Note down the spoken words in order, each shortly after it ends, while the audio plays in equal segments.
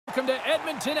Welcome to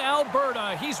Edmonton,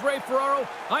 Alberta. He's Ray Ferraro.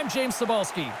 I'm James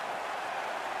Cebulski.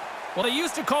 Well, they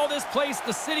used to call this place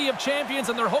the City of Champions,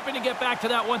 and they're hoping to get back to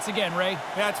that once again, Ray.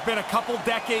 Yeah, it's been a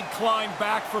couple-decade climb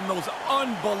back from those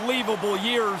unbelievable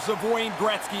years of Wayne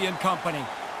Gretzky and company.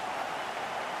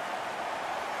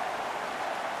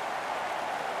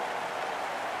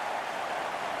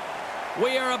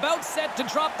 We are about set to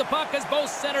drop the puck as both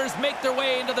centers make their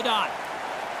way into the dot.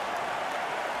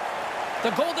 The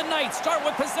Golden Knights start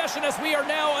with possession as we are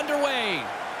now underway.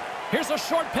 Here's a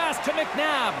short pass to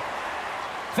McNabb.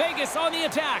 Vegas on the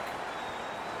attack.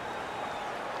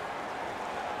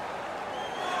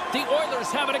 The Oilers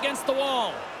have it against the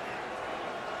wall.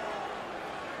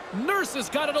 Nurse has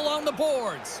got it along the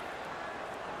boards.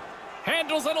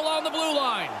 Handles it along the blue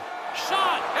line.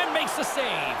 Shot and makes the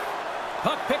save.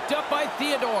 Puck picked up by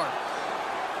Theodore.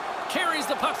 Carries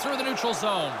the puck through the neutral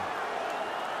zone.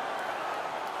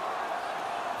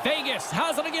 Vegas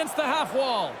has it against the half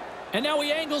wall. And now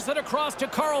he angles it across to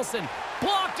Carlson.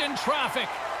 Blocked in traffic.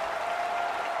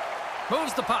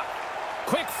 Moves the puck.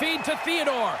 Quick feed to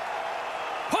Theodore.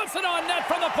 Puts it on net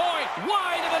from the point.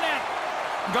 Wide of the net.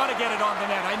 Got to get it on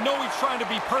the net. I know he's trying to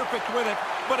be perfect with it,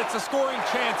 but it's a scoring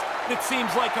chance that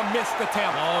seems like a missed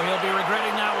attempt. Oh, he'll be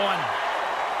regretting that one.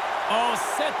 Oh,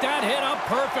 set that hit up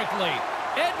perfectly.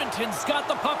 Edmonton's got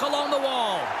the puck along the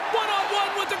wall.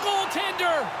 One-on-one with the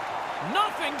goaltender.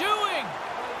 Nothing doing.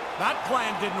 That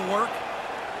plan didn't work.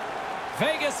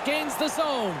 Vegas gains the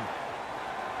zone.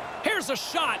 Here's a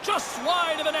shot just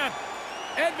wide of the net.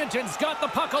 Edmonton's got the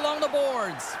puck along the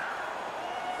boards.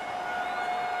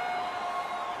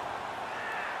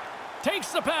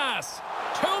 Takes the pass.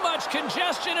 Too much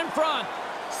congestion in front.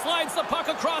 Slides the puck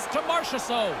across to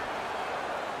Marchessault.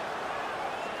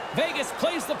 Vegas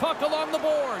plays the puck along the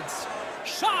boards.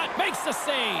 Shot makes the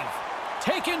save.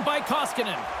 Taken by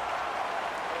Koskinen.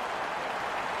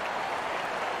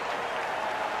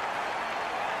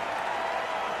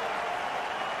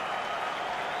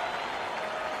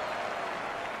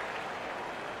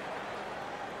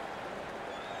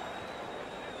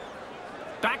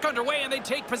 Back underway, and they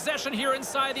take possession here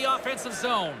inside the offensive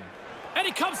zone. And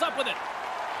he comes up with it.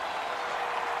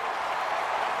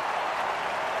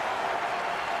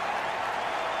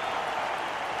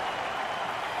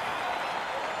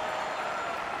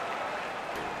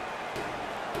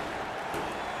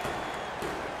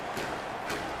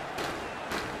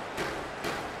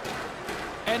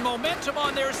 And momentum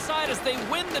on their side as they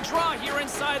win the draw here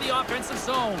inside the offensive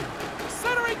zone.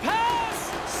 Centering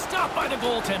pass! Stopped by the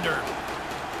goaltender.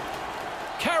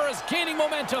 Kara's gaining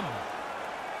momentum.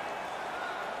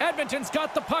 Edmonton's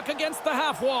got the puck against the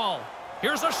half wall.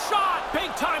 Here's a shot. Big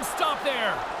time stop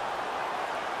there.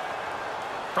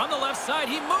 From the left side,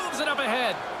 he moves it up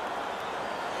ahead.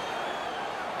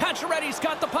 Pacioretty's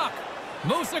got the puck.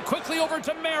 Moves it quickly over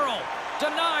to Merrill.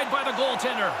 Denied by the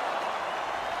goaltender.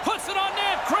 Puts it on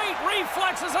net. Great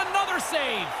reflexes. Another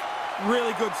save.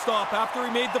 Really good stop. After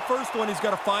he made the first one, he's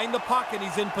got to find the puck, and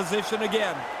he's in position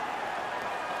again.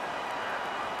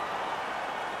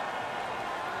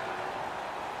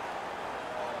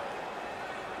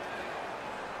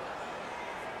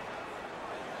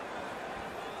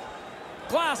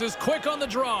 Glass is quick on the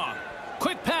draw.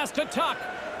 Quick pass to Tuck.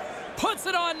 Puts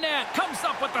it on net. Comes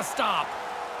up with the stop.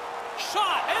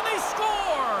 Shot, and they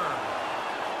score!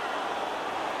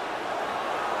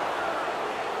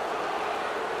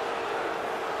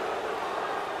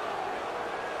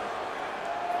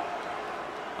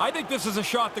 I think this is a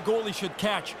shot the goalie should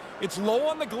catch. It's low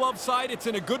on the glove side. It's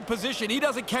in a good position. He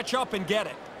doesn't catch up and get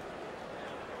it.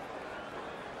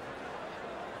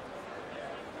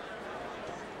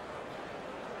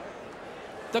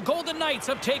 The Golden Knights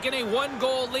have taken a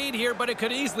one-goal lead here, but it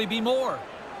could easily be more.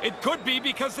 It could be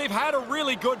because they've had a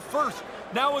really good first.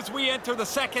 Now as we enter the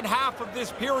second half of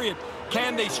this period,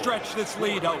 can they stretch this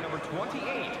lead out? Number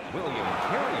 28, William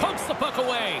Carey. Pumps the puck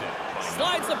away.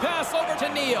 Slides the pass over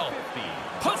to Neal.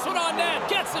 Puts it on net.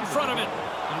 Gets in front of it.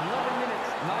 11 minutes,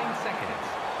 9 seconds.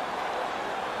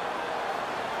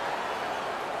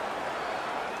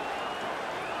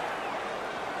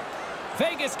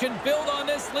 Vegas can build on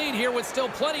this lead here with still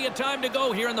plenty of time to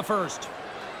go here in the first.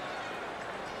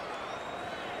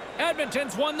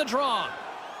 Edmonton's won the draw.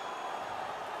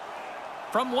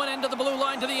 From one end of the blue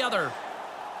line to the other.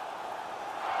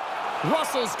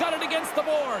 Russell's got it against the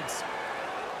boards.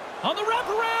 On the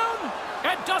wraparound.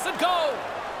 It doesn't go.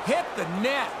 Hit the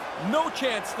net. No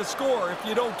chance to score if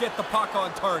you don't get the puck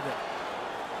on target.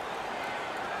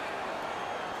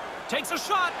 Takes a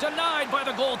shot. Denied by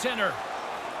the goaltender.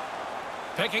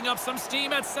 Picking up some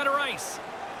steam at center ice.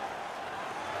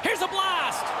 Here's a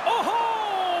blast.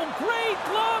 Oh, great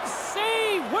glove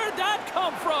save. Where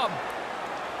come from?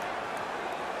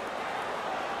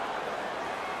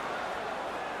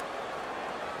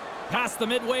 Past the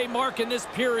midway mark in this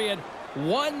period,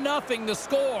 1-0 the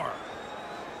score.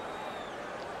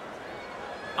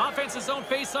 Offensive zone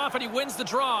face-off, and he wins the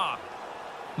draw.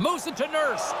 Moves it to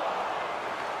Nurse.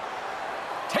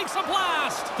 Takes a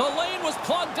blast. The lane was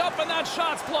plugged up, and that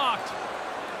shot's blocked.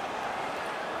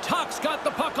 Tuck's got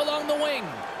the puck along the wing.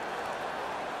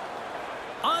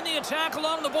 On the attack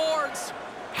along the boards.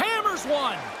 Hammers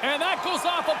one, and that goes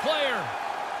off a player.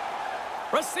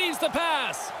 Receives the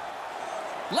pass.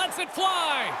 Lets it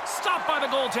fly. Stopped by the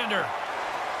goaltender.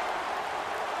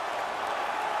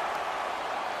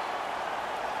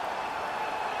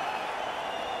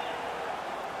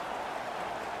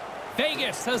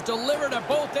 Vegas has delivered at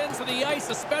both ends of the ice,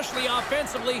 especially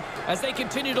offensively, as they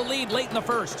continue to lead late in the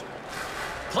first.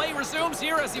 Play resumes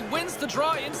here as he wins the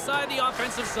draw inside the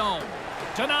offensive zone.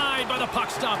 Denied by the puck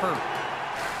stopper.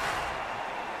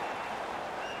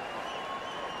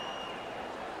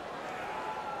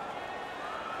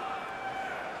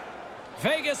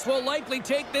 Vegas will likely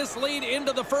take this lead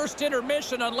into the first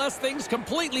intermission unless things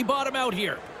completely bottom out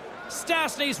here.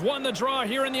 Stastny's won the draw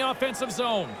here in the offensive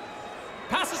zone.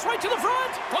 Passes right to the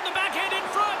front. On the backhand in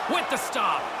front with the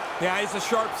stop. Yeah, it's a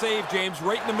sharp save, James.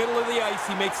 Right in the middle of the ice,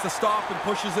 he makes the stop and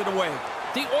pushes it away.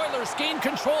 The Oilers gain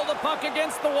control of the puck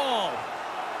against the wall.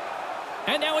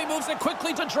 And now he moves it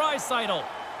quickly to Draisaitl.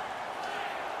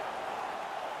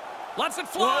 Lets it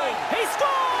fly. Whoa. He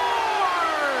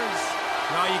scores!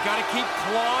 Now you got to keep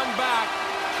clawing back.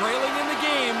 Trailing in the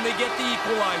game, they get the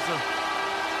equalizer.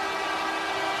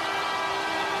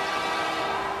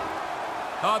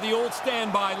 The old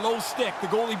standby, low stick. The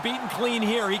goalie beaten clean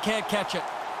here. He can't catch it.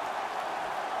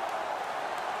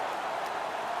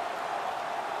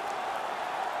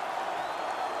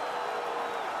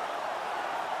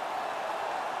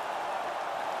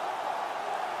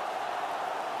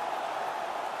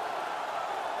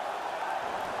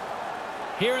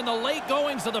 Here in the late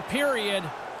goings of the period,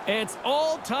 it's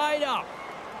all tied up.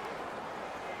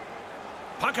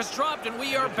 Puck is dropped, and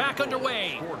we are back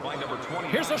underway.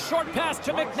 Here's a short pass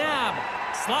to McNabb.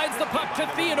 Slides the puck to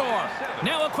Theodore.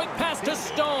 Now a quick pass to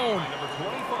Stone.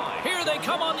 Here they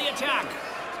come on the attack.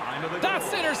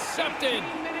 That's intercepted.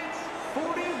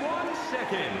 41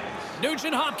 seconds.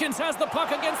 Nugent Hopkins has the puck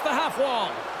against the half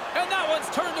wall. And that one's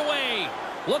turned away.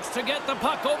 Looks to get the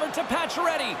puck over to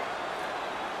Pacioretty.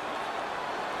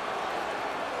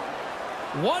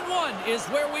 1-1 is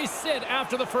where we sit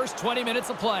after the first 20 minutes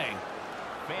of play.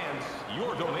 Fans,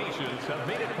 your donations have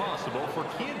made it possible for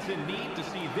kids in need to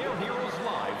see their heroes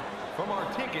live from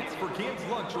our Tickets for Kids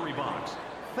luxury box.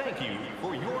 Thank you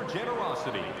for your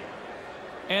generosity.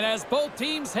 And as both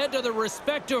teams head to their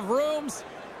respective rooms,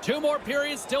 2 more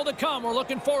periods still to come. We're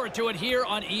looking forward to it here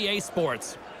on EA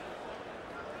Sports.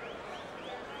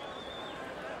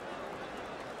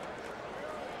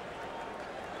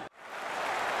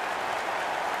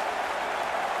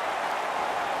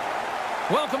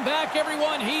 Welcome back,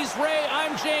 everyone. He's Ray.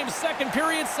 I'm James. Second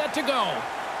period set to go.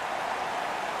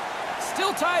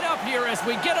 Still tied up here as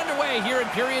we get underway here in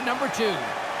period number 2.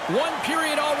 1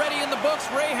 period already in the books.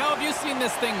 Ray, how have you seen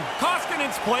this thing?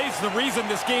 Koskinen's play is the reason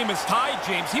this game is tied,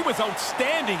 James. He was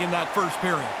outstanding in that first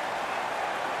period.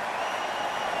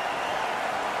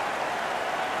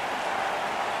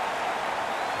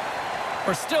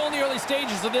 We're still in the early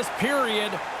stages of this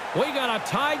period. We got a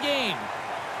tie game.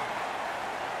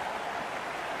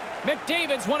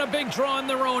 McDavid's won a big draw in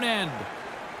their own end.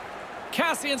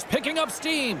 Cassian's picking up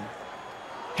steam.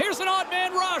 Here's an odd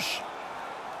man rush.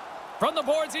 From the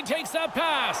boards, he takes that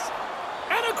pass.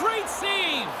 And a great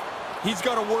save. He's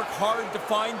got to work hard to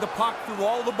find the puck through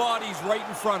all the bodies right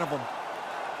in front of him.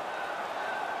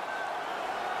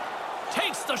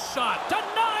 Takes the shot.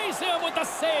 Denies him with the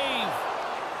save.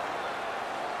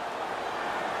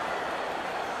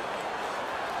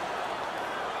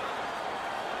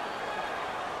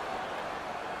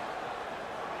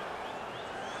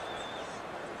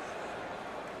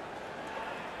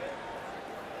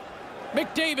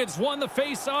 McDavid's won the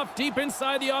face-off deep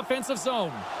inside the offensive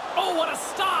zone. Oh, what a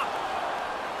stop!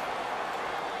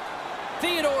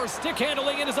 Theodore stick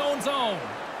handling in his own zone.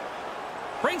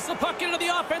 Brings the puck into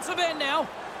the offensive end now.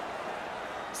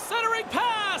 Centering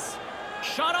pass!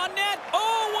 Shot on net.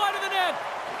 Oh, wide of the net.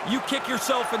 You kick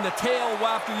yourself in the tail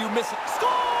after you miss it.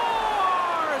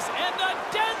 Scores! And the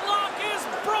deadlock is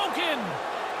broken.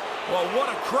 Well, what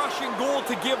a crushing goal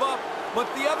to give up.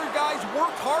 But the other guys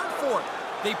worked hard for it.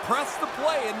 They pressed the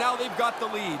play, and now they've got the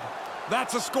lead.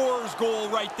 That's a scorer's goal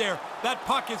right there. That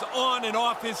puck is on and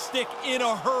off his stick in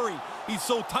a hurry. He's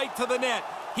so tight to the net.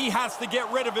 He has to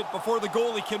get rid of it before the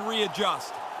goalie can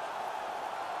readjust.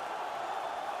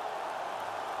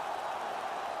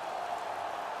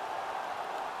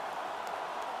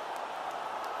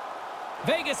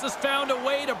 Vegas has found a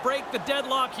way to break the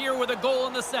deadlock here with a goal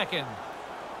in the second.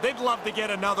 They'd love to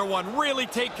get another one. Really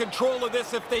take control of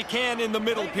this if they can in the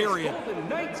middle period.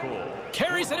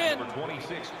 Carries it in. Number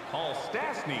 26, Paul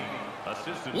Stastny,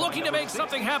 assisted looking to make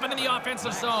something happen in the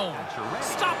offensive zone.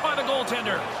 Stopped by the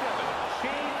goaltender.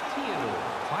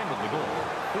 Time of the goal,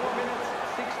 4 minutes,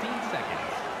 16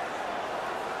 seconds.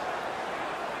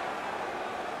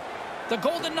 The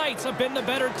Golden Knights have been the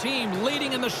better team,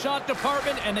 leading in the shot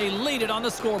department, and they lead it on the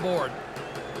scoreboard.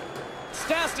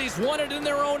 Stastny's won it in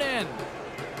their own end.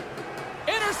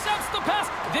 Intercepts the pass.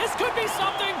 This could be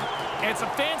something. It's a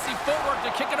fancy footwork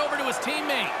to kick it over to his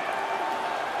teammate.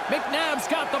 McNabb's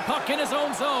got the puck in his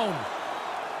own zone.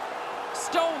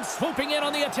 Stone swooping in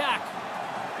on the attack.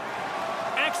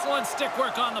 Excellent stick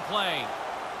work on the play.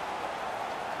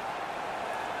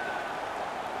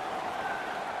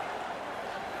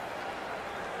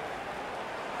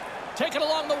 Taken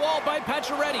along the wall by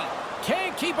Pacioretty.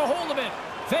 Can't keep a hold of it.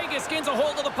 Vegas gains a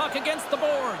hold of the puck against the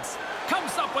boards.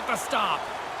 Comes up with the stop.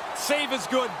 Save is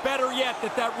good. Better yet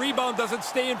that that rebound doesn't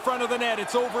stay in front of the net.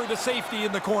 It's over to safety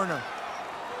in the corner.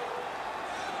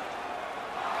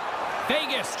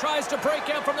 Vegas tries to break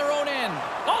out from their own end.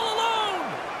 All alone!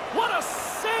 What a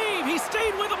save! He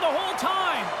stayed with them the whole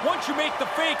time. Once you make the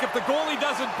fake, if the goalie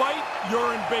doesn't bite,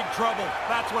 you're in big trouble.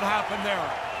 That's what happened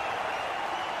there.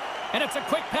 And it's a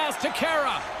quick pass to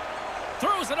Kara.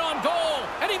 Throws it on goal,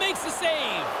 and he makes the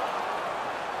save.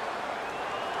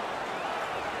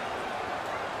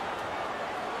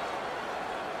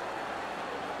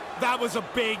 That was a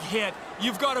big hit.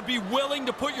 You've got to be willing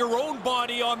to put your own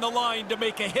body on the line to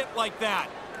make a hit like that.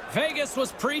 Vegas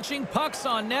was preaching pucks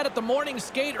on net at the morning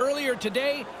skate earlier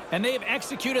today, and they've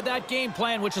executed that game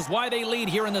plan, which is why they lead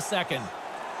here in the second.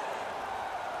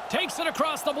 Takes it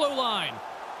across the blue line.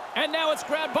 And now it's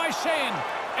grabbed by Shane,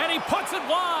 and he puts it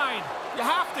wide. You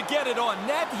have to get it on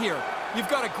net here. You've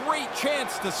got a great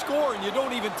chance to score, and you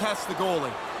don't even test the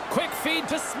goalie. Quick feed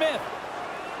to Smith.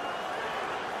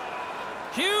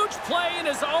 Huge play in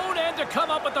his own end to come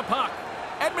up with the puck.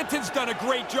 Edmonton's done a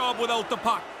great job without the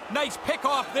puck. Nice pick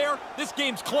off there. This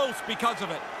game's close because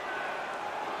of it.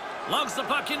 Lugs the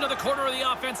puck into the corner of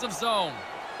the offensive zone.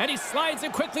 And he slides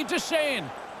it quickly to Shane.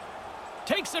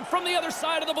 Takes it from the other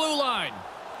side of the blue line.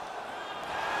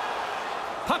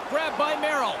 Puck grabbed by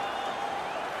Merrill.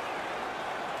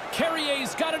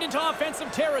 Carrier's got it into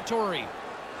offensive territory.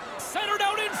 Centered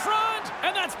out in front,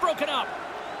 and that's broken up.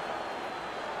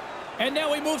 And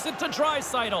now he moves it to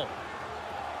Draisaitl.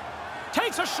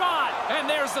 Takes a shot, and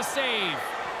there's the save.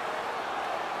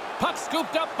 Puck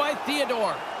scooped up by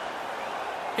Theodore.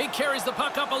 He carries the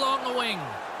puck up along the wing.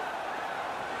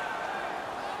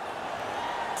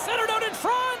 Centered out in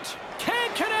front.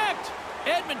 Can't connect.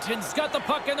 Edmonton's got the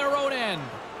puck in their own end.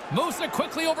 Moves it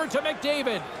quickly over to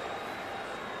McDavid.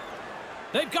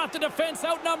 They've got the defense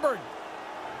outnumbered.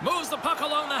 Moves the puck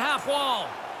along the half wall.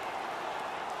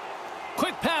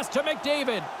 Quick pass to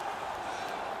McDavid.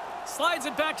 Slides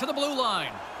it back to the blue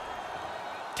line.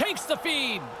 Takes the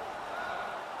feed.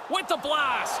 With the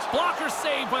blast. Blocker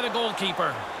saved by the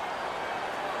goalkeeper.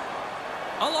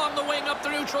 Along the wing up the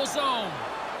neutral zone.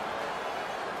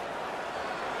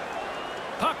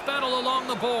 Puck battle along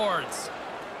the boards.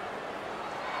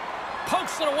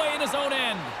 Pokes it away in his own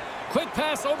end. Quick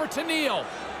pass over to Neal.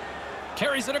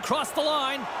 Carries it across the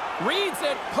line. Reads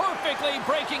it perfectly,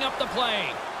 breaking up the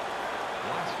play.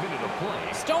 Last minute of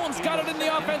play. Stone's got it in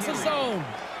the offensive zone.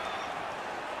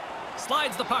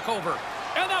 Slides the puck over.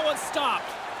 And that one's stopped.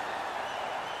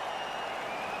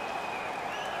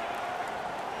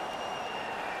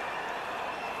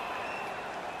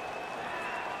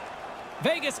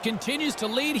 Vegas continues to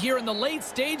lead here in the late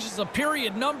stages of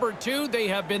period number 2. They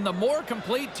have been the more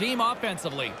complete team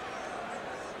offensively.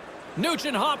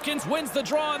 Nugent-Hopkins wins the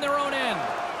draw on their own end.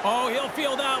 Oh, he'll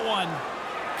feel that one.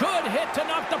 Good hit to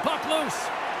knock the puck loose.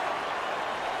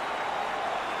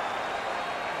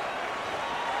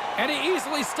 And he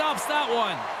easily stops that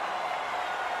one.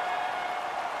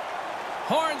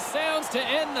 Horn sounds to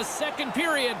end the second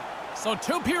period. So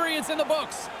 2 periods in the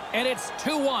books, and it's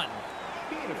 2-1.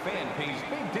 Being a fan pays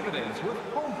big dividends with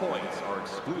Home Points, our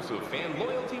exclusive fan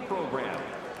loyalty program.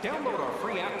 Download our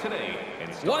free app today. And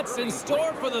what's in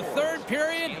store for the third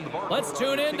period? Let's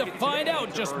tune in to find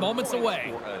out just moments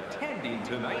away. For attending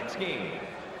tonight's game.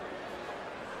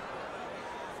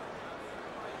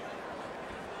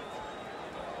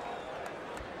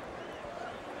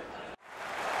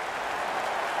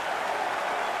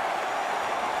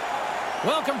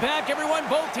 Welcome back, everyone.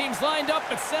 Both teams lined up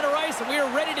at center ice, and we are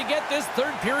ready to get this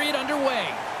third period underway.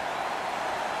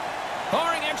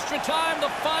 Barring extra time, the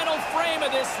final frame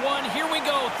of this one. Here we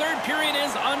go. Third period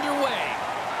is underway.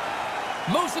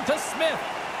 Moves it to Smith.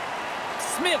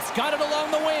 Smith's got it along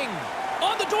the wing.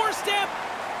 On the doorstep.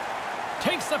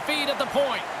 Takes the feed at the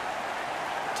point.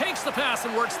 Takes the pass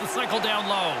and works the cycle down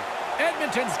low.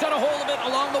 Edmonton's got a hold of it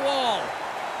along the wall.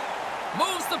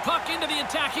 Moves the puck into the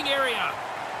attacking area.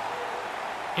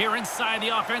 Here inside the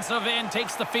offensive end,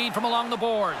 takes the feed from along the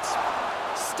boards.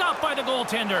 Stopped by the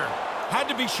goaltender. Had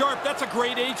to be sharp. That's a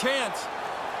grade A chance.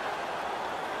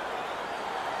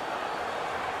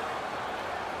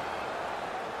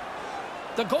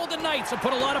 The Golden Knights have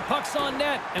put a lot of pucks on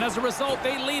net, and as a result,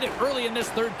 they lead it early in this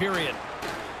third period.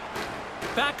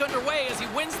 Back underway as he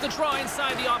wins the draw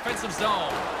inside the offensive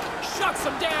zone. Shuts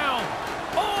him down.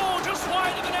 Oh, just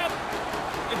wide of the net.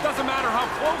 It doesn't matter how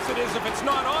close it is. If it's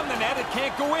not on the net, it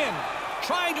can't go in.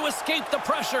 Trying to escape the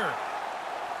pressure.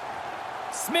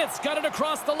 Smith's got it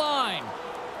across the line.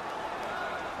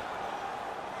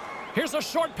 Here's a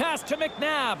short pass to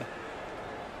McNabb.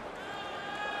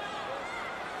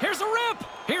 Here's a rip.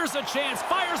 Here's a chance.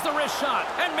 Fires the wrist shot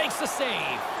and makes the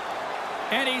save.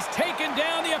 And he's taken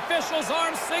down. The official's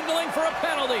arm signaling for a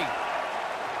penalty.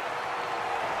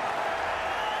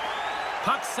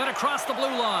 Puck set across the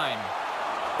blue line.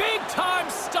 Big time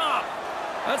stop.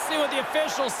 Let's see what the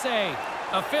officials say.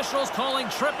 Officials calling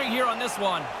tripping here on this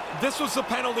one. This was the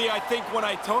penalty I think when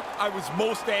I took. I was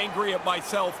most angry at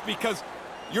myself because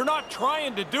you're not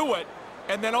trying to do it.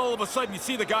 And then all of a sudden you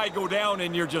see the guy go down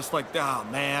and you're just like, oh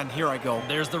man, here I go.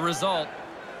 There's the result.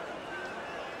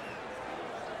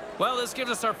 Well, this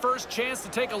gives us our first chance to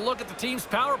take a look at the team's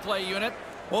power play unit.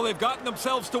 Well, they've gotten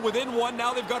themselves to within one.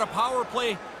 Now they've got a power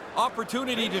play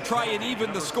opportunity to try and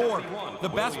even the score. The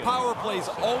best power plays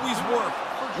always work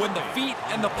when the feet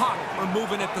and the puck are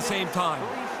moving at the same time.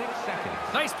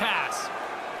 Nice pass.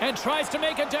 And tries to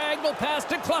make a diagonal pass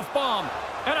to Clefbaum.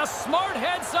 And a smart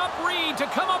heads-up read to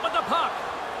come up with the puck.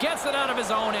 Gets it out of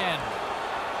his own end.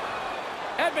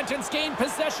 Edmonton's gained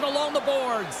possession along the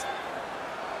boards.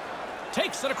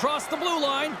 Takes it across the blue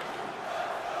line.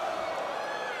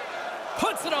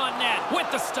 Puts it on net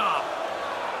with the stop.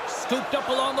 Scooped up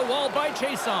along the wall by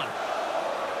Jason.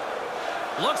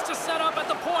 Looks to set up at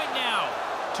the point now.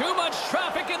 Too much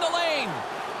traffic in the lane.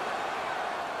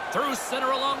 Through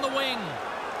center along the wing.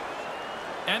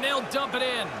 And they'll dump it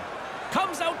in.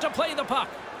 Comes out to play the puck.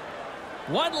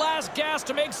 One last gas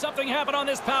to make something happen on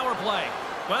this power play.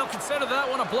 Well, consider that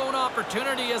one a blown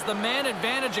opportunity as the man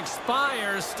advantage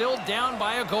expires, still down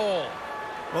by a goal.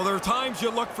 Well, there are times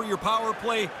you look for your power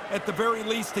play at the very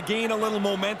least to gain a little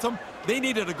momentum. They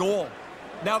needed a goal.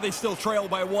 Now they still trail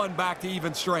by one back to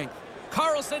even strength.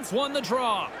 Carlson's won the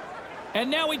draw.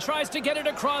 And now he tries to get it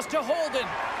across to Holden.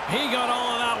 He got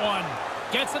all of that one.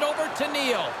 Gets it over to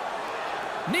Neal.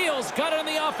 Neal's got it on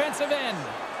the offensive end.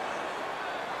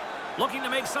 Looking to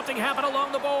make something happen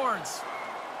along the boards.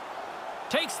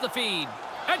 Takes the feed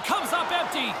and comes up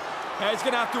empty. Yeah, he's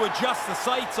going to have to adjust the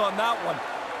sights on that one.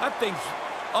 That thing's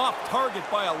off target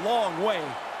by a long way.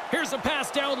 Here's a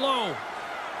pass down low.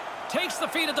 Takes the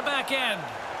feed at the back end.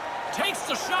 Takes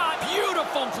the shot.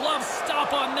 Beautiful glove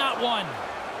stop on that one.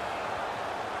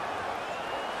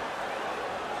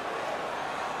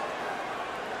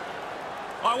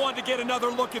 I wanted to get another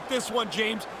look at this one,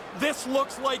 James. This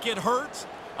looks like it hurts.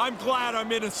 I'm glad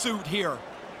I'm in a suit here.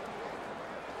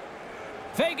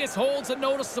 Vegas holds a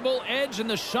noticeable edge in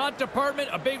the shot department,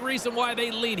 a big reason why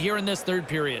they lead here in this third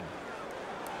period.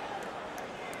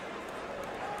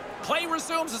 Play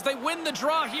resumes as they win the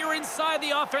draw here inside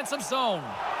the offensive zone.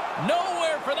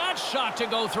 Nowhere for that shot to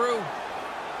go through.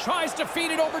 Tries to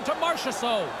feed it over to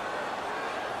Marchessault.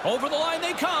 Over the line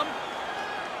they come.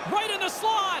 Right in the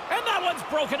slot, and that one's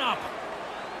broken up.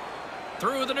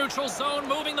 Through the neutral zone,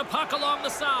 moving the puck along the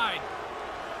side.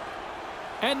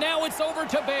 And now it's over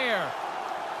to Bear.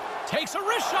 Takes a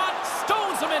wrist shot,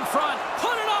 stones him in front,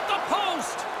 put it off the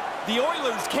post. The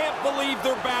Oilers can't believe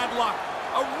their bad luck.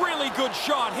 A really good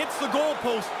shot hits the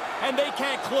goalpost, and they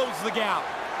can't close the gap.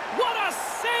 What a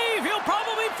save! He'll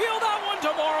probably feel that one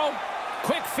tomorrow.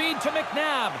 Quick feed to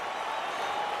McNabb.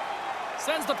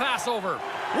 Sends the pass over.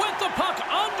 With the puck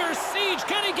under siege.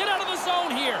 Can he get out of the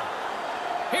zone here?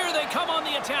 Here they come on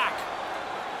the attack.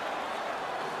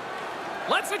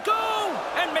 Lets it go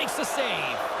and makes the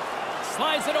save.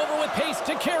 Slides it over with pace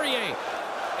to Carrier.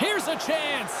 Here's a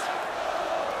chance.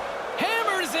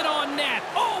 Hammers it on net.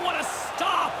 Oh, what a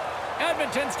stop.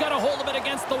 Edmonton's got a hold of it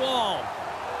against the wall.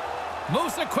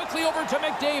 Moves it quickly over to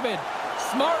McDavid.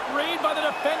 Smart read by the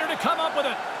defender to come up with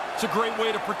it. It's a great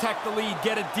way to protect the lead.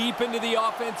 Get it deep into the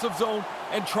offensive zone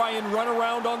and try and run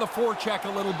around on the forecheck a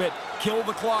little bit. Kill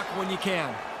the clock when you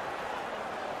can.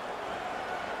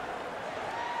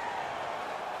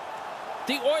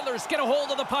 The Oilers get a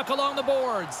hold of the puck along the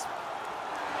boards.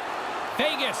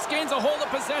 Vegas gains a hold of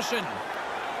possession.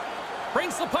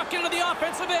 Brings the puck into the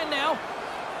offensive end now.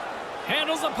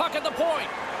 Handles the puck at the point.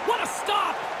 What a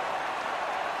stop!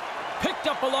 Picked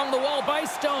up along the wall by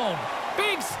Stone.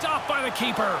 Big stop by the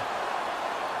keeper.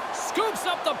 Scoops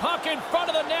up the puck in front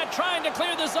of the net, trying to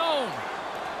clear the zone.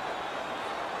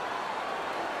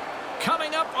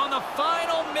 Coming up on the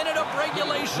final minute of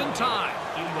regulation time.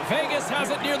 Vegas has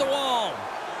it near the wall.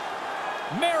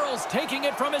 Merrill's taking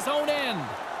it from his own end.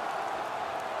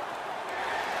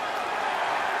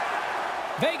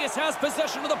 Vegas has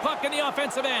possession of the puck in the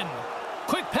offensive end.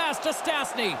 Quick pass to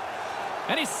Stastny.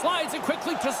 And he slides it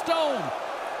quickly to Stone.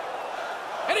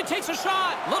 And he takes a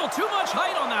shot. A little too much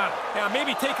height on that. Yeah,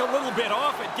 maybe take a little bit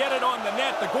off and get it on the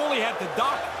net. The goalie had to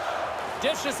duck.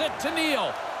 Dishes it to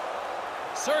Neal.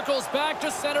 Circles back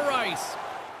to center ice.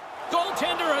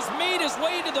 Goaltender has made his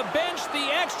way to the bench. The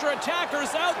extra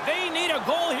attacker's out. They need a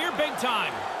goal here big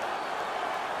time.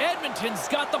 Edmonton's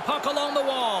got the puck along the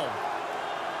wall.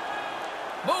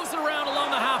 Moves it around along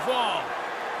the half wall.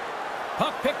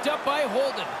 Puck picked up by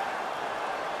Holden.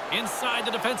 Inside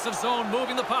the defensive zone,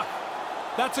 moving the puck.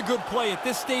 That's a good play. At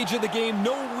this stage of the game,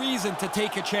 no reason to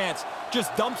take a chance.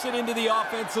 Just dumps it into the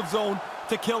offensive zone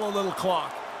to kill a little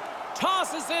clock.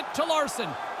 Tosses it to Larson.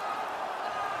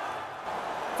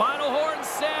 Final horn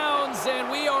sounds, and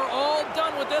we are all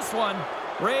done with this one.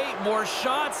 Ray, more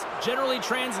shots generally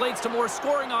translates to more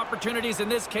scoring opportunities. In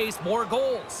this case, more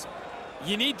goals.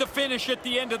 You need to finish at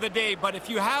the end of the day, but if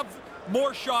you have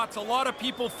more shots, a lot of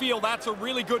people feel that's a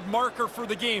really good marker for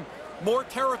the game. More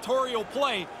territorial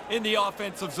play in the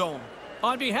offensive zone.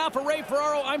 On behalf of Ray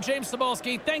Ferraro, I'm James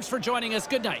Cybulski. Thanks for joining us.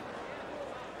 Good night.